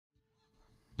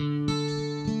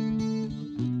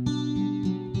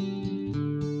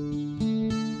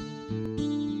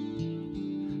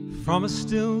From a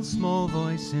still small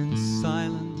voice in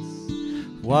silence,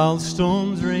 while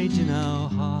storms rage in our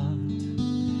heart,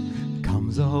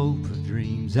 comes a hope of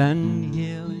dreams and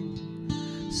healing,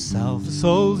 salve for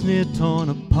souls near torn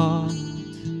apart.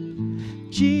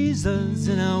 Jesus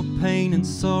in our pain and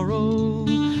sorrow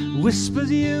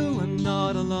whispers you are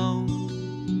not alone,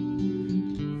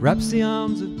 wraps the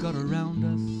arms of God around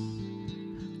us,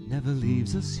 never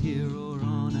leaves us here or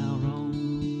on our own.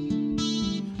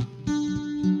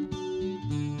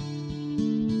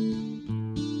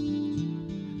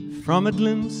 From a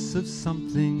glimpse of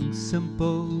something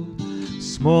simple,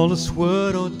 smallest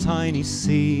word or tiny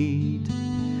seed,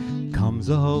 comes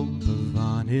a hope of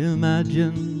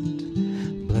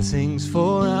unimagined blessings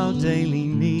for our daily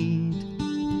need.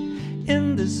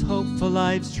 In this hope for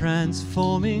life's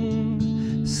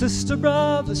transforming, sister,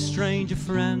 brother, stranger,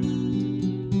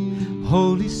 friend,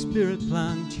 Holy Spirit,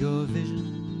 plant your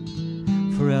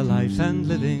vision for our life and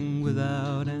living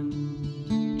without end.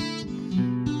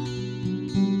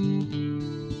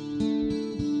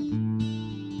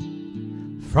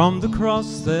 From the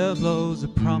cross there blows a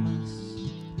promise,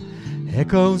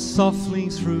 echoes softly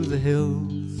through the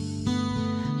hills.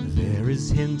 There is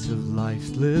hint of life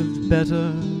lived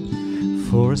better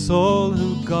for us all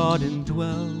who God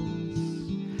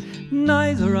indwells.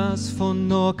 Neither asked for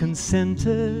nor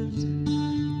consented,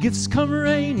 gifts come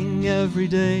raining every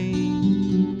day.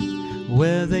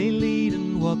 Where they lead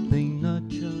and what they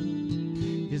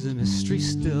nurture is a mystery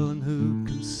still, and who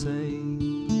can say?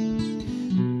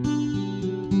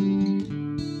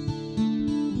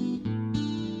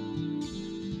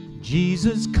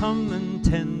 Jesus, come and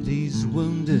tend these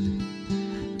wounded,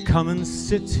 come and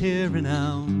sit here in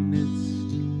our midst.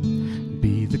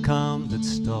 Be the calm that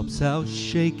stops our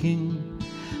shaking,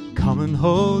 come and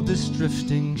hold this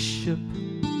drifting ship.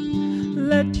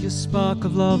 Let your spark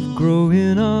of love grow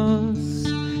in us,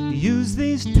 use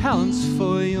these talents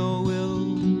for your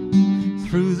will.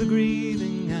 Through the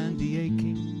grieving and the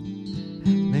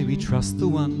aching, may we trust the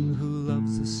one who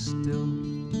loves us still.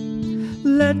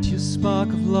 Let your spark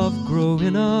of love grow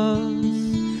in us,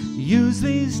 use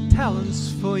these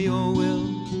talents for your will.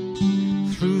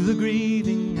 Through the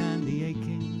grieving and the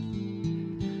aching,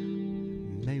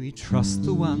 may we trust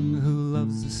the one who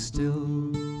loves us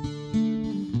still.